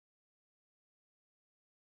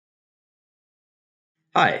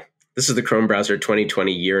Hi, this is the Chrome Browser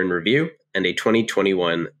 2020 Year in Review and a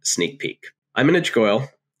 2021 sneak peek. I'm Manoj Goyal.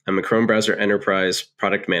 I'm a Chrome Browser Enterprise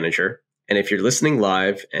Product Manager, and if you're listening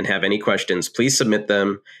live and have any questions, please submit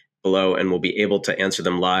them below and we'll be able to answer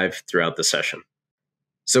them live throughout the session.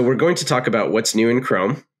 So we're going to talk about what's new in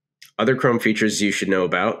Chrome, other Chrome features you should know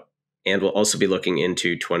about, and we'll also be looking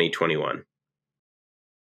into 2021.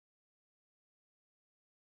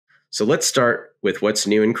 So let's start with what's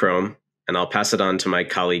new in Chrome, and I'll pass it on to my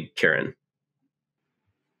colleague, Kiran.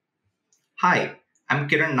 Hi, I'm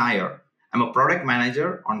Kiran Nair. I'm a product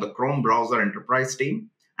manager on the Chrome Browser Enterprise team,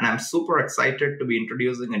 and I'm super excited to be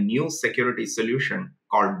introducing a new security solution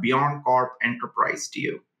called BeyondCorp Enterprise to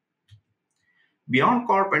you.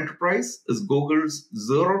 BeyondCorp Enterprise is Google's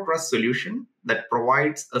zero trust solution that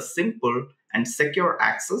provides a simple and secure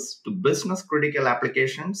access to business critical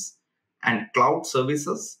applications and cloud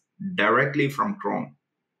services directly from Chrome.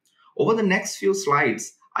 Over the next few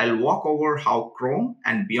slides, I'll walk over how Chrome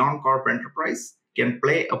and BeyondCorp Enterprise can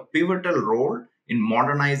play a pivotal role in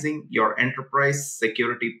modernizing your enterprise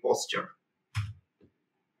security posture.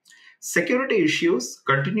 Security issues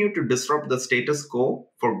continue to disrupt the status quo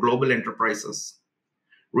for global enterprises.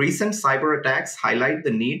 Recent cyber attacks highlight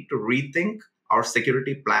the need to rethink our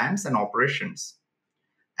security plans and operations.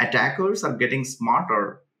 Attackers are getting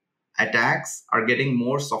smarter, attacks are getting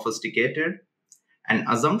more sophisticated, and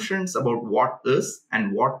assumptions about what is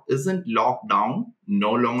and what isn't locked down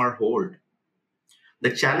no longer hold.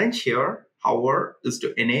 The challenge here, however, is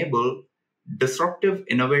to enable disruptive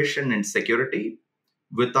innovation in security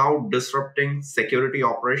without disrupting security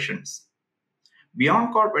operations.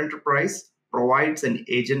 BeyondCorp Enterprise provides an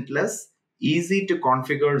agentless, easy to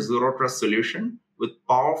configure zero trust solution with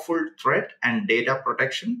powerful threat and data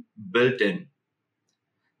protection built in.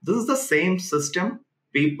 This is the same system,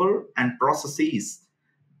 people, and processes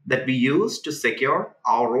that we use to secure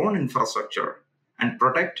our own infrastructure and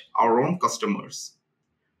protect our own customers.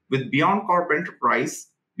 With BeyondCorp Enterprise,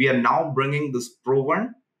 we are now bringing this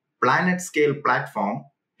proven planet-scale platform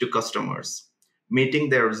to customers, meeting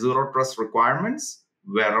their zero trust requirements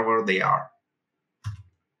wherever they are.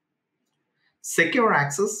 Secure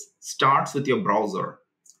access starts with your browser.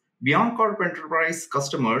 BeyondCorp Enterprise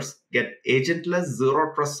customers get agentless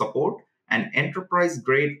zero trust support and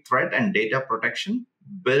enterprise-grade threat and data protection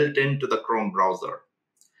built into the Chrome browser.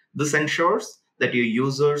 This ensures that your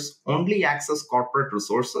users only access corporate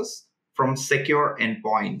resources from secure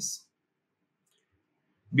endpoints.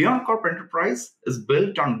 BeyondCorp Enterprise is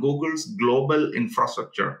built on Google's global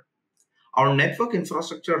infrastructure. Our network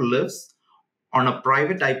infrastructure lives on a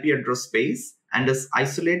private IP address space and is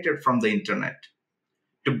isolated from the internet.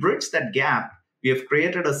 To bridge that gap, we have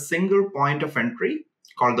created a single point of entry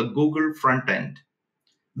called the Google front end.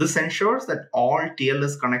 This ensures that all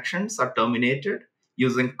TLS connections are terminated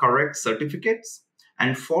using correct certificates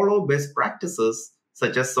and follow best practices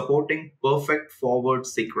such as supporting perfect forward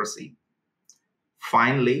secrecy.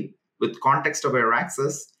 Finally, with context-aware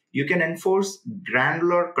access, you can enforce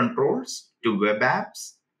granular controls to web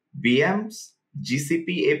apps, VMs,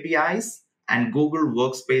 GCP APIs, and Google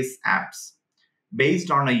Workspace apps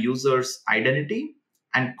based on a user's identity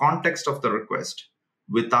and context of the request,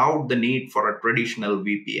 without the need for a traditional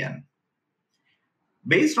VPN.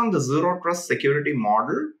 Based on the Zero Trust security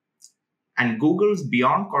model and Google's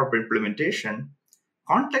BeyondCorp implementation,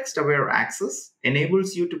 context-aware access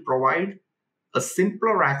enables you to provide a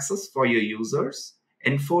simpler access for your users,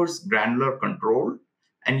 enforce granular control,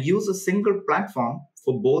 and use a single platform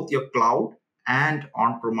for both your cloud and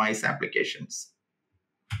on-premise applications.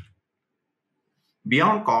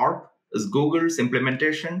 BeyondCorp is Google's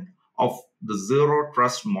implementation of the Zero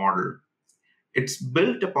Trust model. It's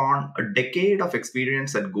built upon a decade of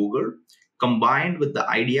experience at Google, combined with the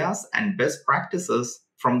ideas and best practices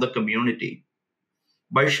from the community.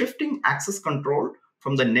 By shifting access control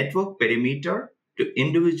from the network perimeter to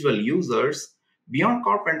individual users,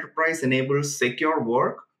 BeyondCorp Enterprise enables secure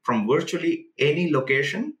work from virtually any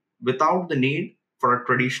location without the need for a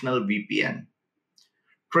traditional VPN.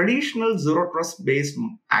 Traditional zero trust based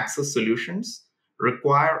access solutions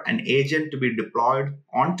require an agent to be deployed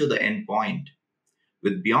onto the endpoint.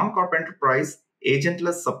 With BeyondCorp Enterprise,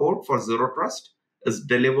 agentless support for zero trust is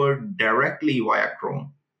delivered directly via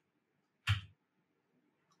Chrome.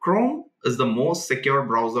 Chrome is the most secure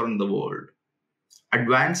browser in the world.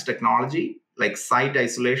 Advanced technology like site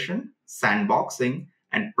isolation, sandboxing,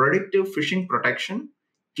 and predictive phishing protection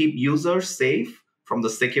keep users safe from the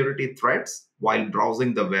security threats while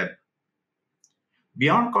browsing the web.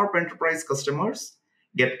 BeyondCorp Enterprise customers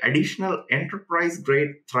get additional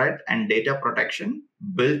enterprise-grade threat and data protection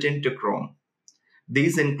built into Chrome.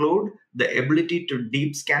 These include the ability to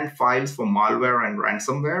deep scan files for malware and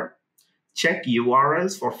ransomware, check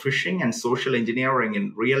URLs for phishing and social engineering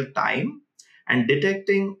in real time, and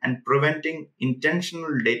detecting and preventing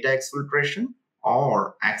intentional data exfiltration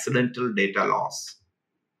or accidental data loss.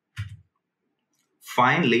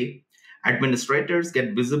 Finally, administrators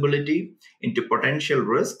get visibility into potential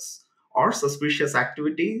risks or suspicious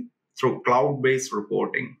activity through cloud-based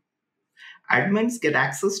reporting. Admins get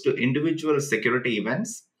access to individual security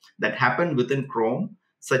events that happen within Chrome,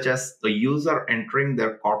 such as a user entering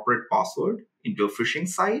their corporate password into a phishing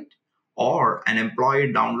site or an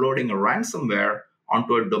employee downloading a ransomware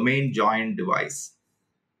onto a domain-joined device.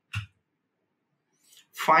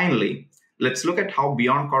 Finally, let's look at how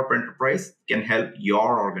BeyondCorp Enterprise can help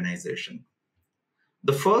your organization.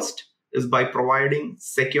 The first is by providing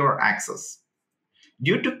secure access.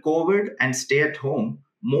 Due to COVID and stay at home,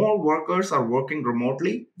 more workers are working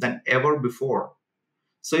remotely than ever before.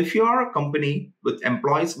 So if you are a company with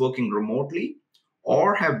employees working remotely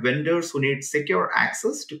or have vendors who need secure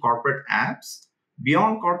access to corporate apps,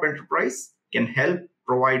 BeyondCorp Enterprise can help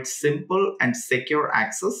provide simple and secure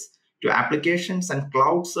access to applications and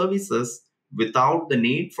cloud services without the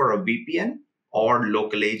need for a VPN or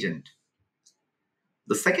local agent.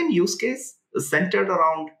 The second use case is centered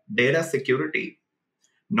around data security.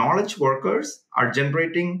 Knowledge workers are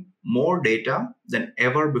generating more data than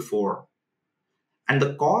ever before. And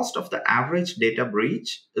the cost of the average data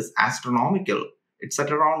breach is astronomical. It's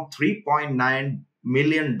at around $3.9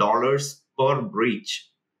 million per breach.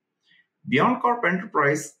 BeyondCorp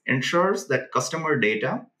Enterprise ensures that customer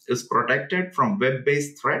data is protected from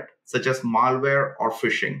web-based threats such as malware or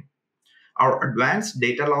phishing. Our advanced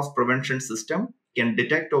data loss prevention system can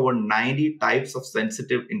detect over 90 types of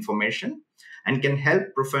sensitive information and can help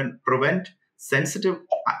prevent sensitive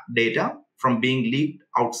data from being leaked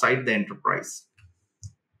outside the enterprise.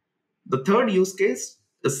 The third use case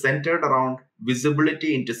is centered around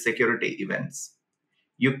visibility into security events.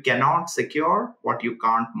 You cannot secure what you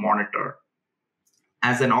can't monitor.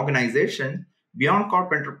 As an organization,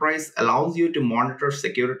 BeyondCorp Enterprise allows you to monitor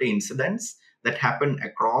security incidents that happen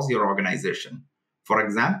across your organization. For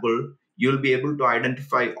example, you'll be able to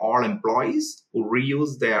identify all employees who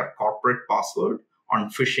reuse their corporate password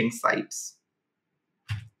on phishing sites.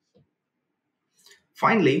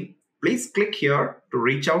 Finally, please click here to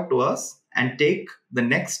reach out to us and take the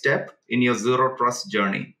next step in your Zero Trust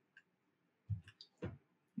journey.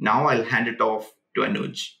 Now I'll hand it off to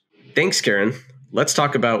Anuj. Thanks, Kiran. Let's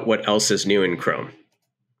talk about what else is new in Chrome.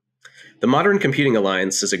 The Modern Computing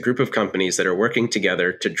Alliance is a group of companies that are working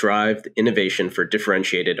together to drive the innovation for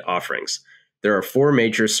differentiated offerings. There are four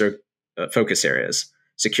major focus areas: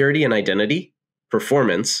 security and identity,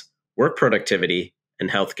 performance, work productivity, and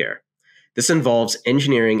healthcare. This involves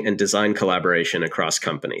engineering and design collaboration across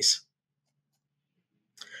companies.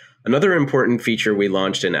 Another important feature we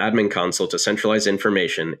launched in Admin Console to centralize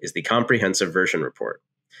information is the Comprehensive Version Report.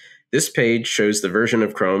 This page shows the version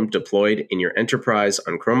of Chrome deployed in your enterprise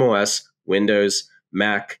on Chrome OS, Windows,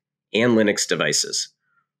 Mac, and Linux devices.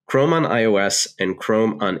 Chrome on iOS and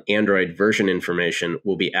Chrome on Android version information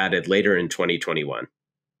will be added later in 2021.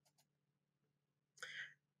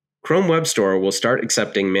 Chrome Web Store will start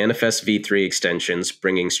accepting Manifest v3 extensions,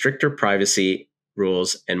 bringing stricter privacy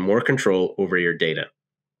rules and more control over your data.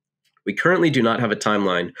 We currently do not have a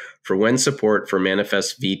timeline for when support for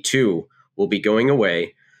Manifest v2 will be going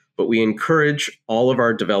away, but we encourage all of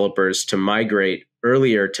our developers to migrate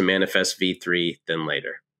earlier to Manifest v3 than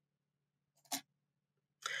later.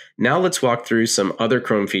 Now let's walk through some other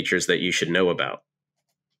Chrome features that you should know about.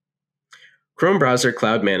 Chrome Browser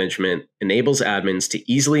Cloud Management enables admins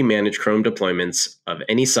to easily manage Chrome deployments of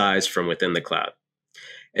any size from within the cloud.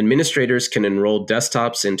 Administrators can enroll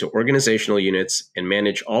desktops into organizational units and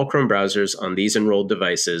manage all Chrome browsers on these enrolled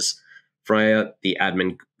devices via the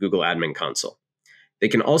Google Admin Console. They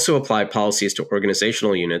can also apply policies to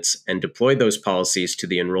organizational units and deploy those policies to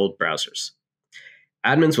the enrolled browsers.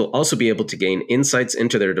 Admins will also be able to gain insights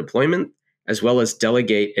into their deployment, as well as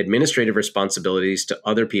delegate administrative responsibilities to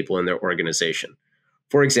other people in their organization.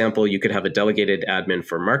 For example, you could have a delegated admin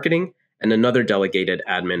for marketing and another delegated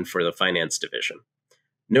admin for the finance division.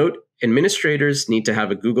 Note, administrators need to have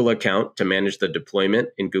a Google account to manage the deployment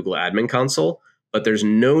in Google Admin Console, but there's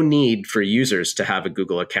no need for users to have a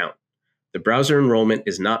Google account. The browser enrollment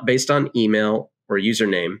is not based on email or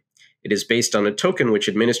username. It is based on a token which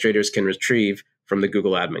administrators can retrieve from the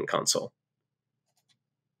Google Admin Console.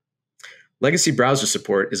 Legacy browser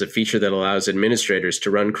support is a feature that allows administrators to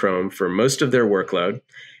run Chrome for most of their workload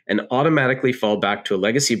and automatically fall back to a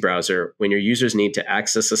legacy browser when your users need to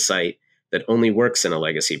access a site that only works in a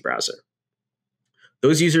legacy browser.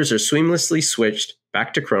 Those users are seamlessly switched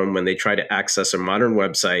back to Chrome when they try to access a modern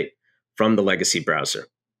website from the legacy browser.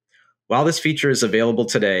 While this feature is available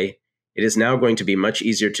today, it is now going to be much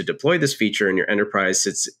easier to deploy this feature in your enterprise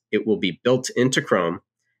since it will be built into Chrome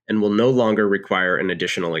and will no longer require an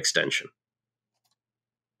additional extension.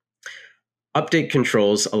 Update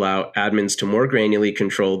controls allow admins to more granularly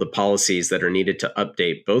control the policies that are needed to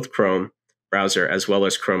update both Chrome browser as well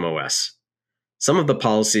as Chrome OS. Some of the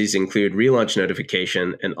policies include relaunch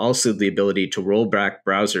notification and also the ability to roll back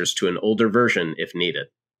browsers to an older version if needed.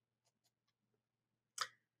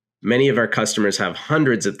 Many of our customers have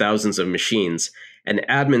hundreds of thousands of machines, and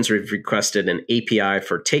admins have requested an API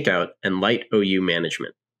for takeout and light OU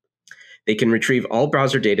management. They can retrieve all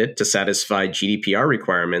browser data to satisfy GDPR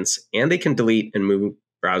requirements, and they can delete and move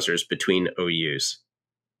browsers between OUs.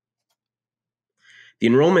 The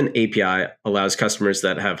enrollment API allows customers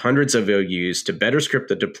that have hundreds of OUs to better script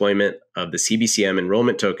the deployment of the CBCM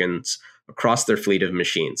enrollment tokens across their fleet of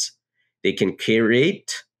machines. They can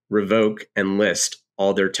create, revoke, and list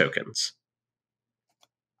all their tokens.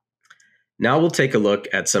 Now we'll take a look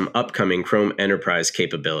at some upcoming Chrome Enterprise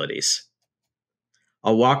capabilities.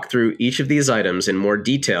 I'll walk through each of these items in more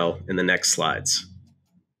detail in the next slides.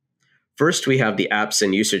 First, we have the Apps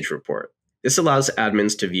and Usage Report. This allows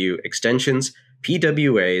admins to view extensions,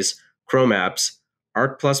 PWAs, Chrome apps,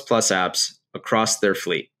 Arc++ apps across their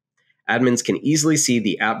fleet. Admins can easily see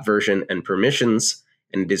the app version and permissions,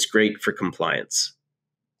 and it is great for compliance.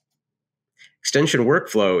 Extension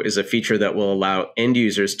Workflow is a feature that will allow end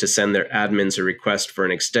users to send their admins a request for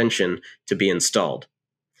an extension to be installed.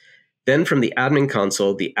 Then from the admin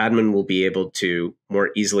console, the admin will be able to more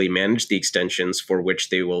easily manage the extensions for which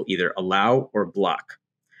they will either allow or block.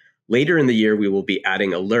 Later in the year, we will be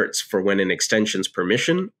adding alerts for when an extension's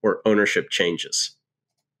permission or ownership changes.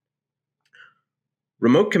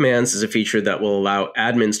 Remote Commands is a feature that will allow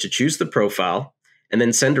admins to choose the profile and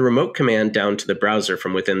then send a remote command down to the browser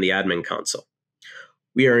from within the admin console.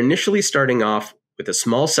 We are initially starting off with a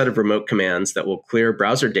small set of remote commands that will clear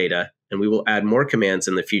browser data, and we will add more commands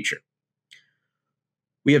in the future.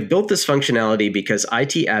 We have built this functionality because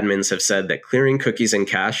IT admins have said that clearing cookies and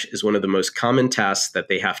cache is one of the most common tasks that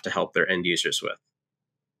they have to help their end users with.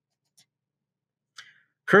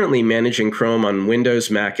 Currently, managing Chrome on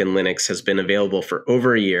Windows, Mac, and Linux has been available for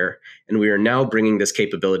over a year, and we are now bringing this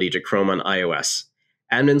capability to Chrome on iOS.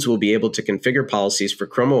 Admins will be able to configure policies for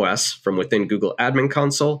Chrome OS from within Google Admin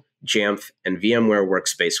Console, Jamf, and VMware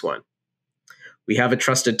Workspace ONE. We have a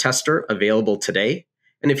trusted tester available today,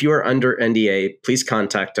 and if you are under NDA, please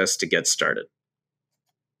contact us to get started.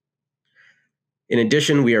 In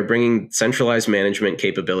addition, we are bringing centralized management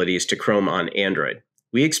capabilities to Chrome on Android.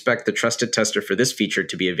 We expect the trusted tester for this feature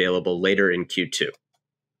to be available later in Q2.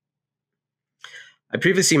 I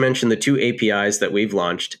previously mentioned the 2 APIs that we've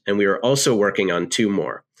launched, and we are also working on 2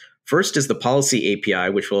 more. First is the Policy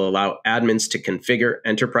API, which will allow admins to configure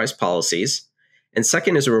enterprise policies. And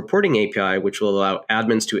second is a Reporting API, which will allow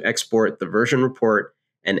admins to export the version report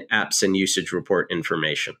and apps and usage report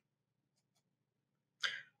information.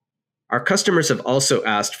 Our customers have also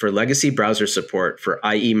asked for legacy browser support for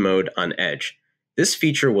IE mode on Edge. This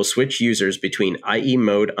feature will switch users between IE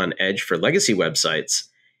mode on Edge for legacy websites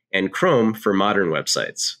and Chrome for modern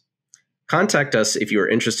websites. Contact us if you are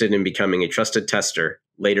interested in becoming a trusted tester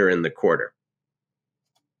later in the quarter.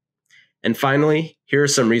 And finally, here are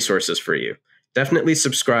some resources for you. Definitely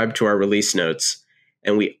subscribe to our release notes,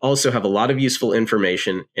 and we also have a lot of useful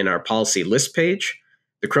information in our policy list page,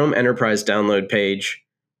 the Chrome Enterprise download page,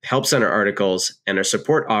 Help Center articles, and our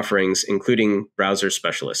support offerings, including Browser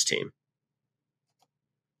Specialist team.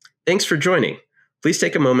 Thanks for joining. Please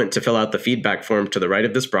take a moment to fill out the feedback form to the right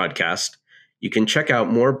of this broadcast. You can check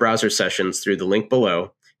out more browser sessions through the link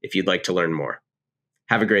below if you'd like to learn more.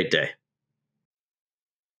 Have a great day.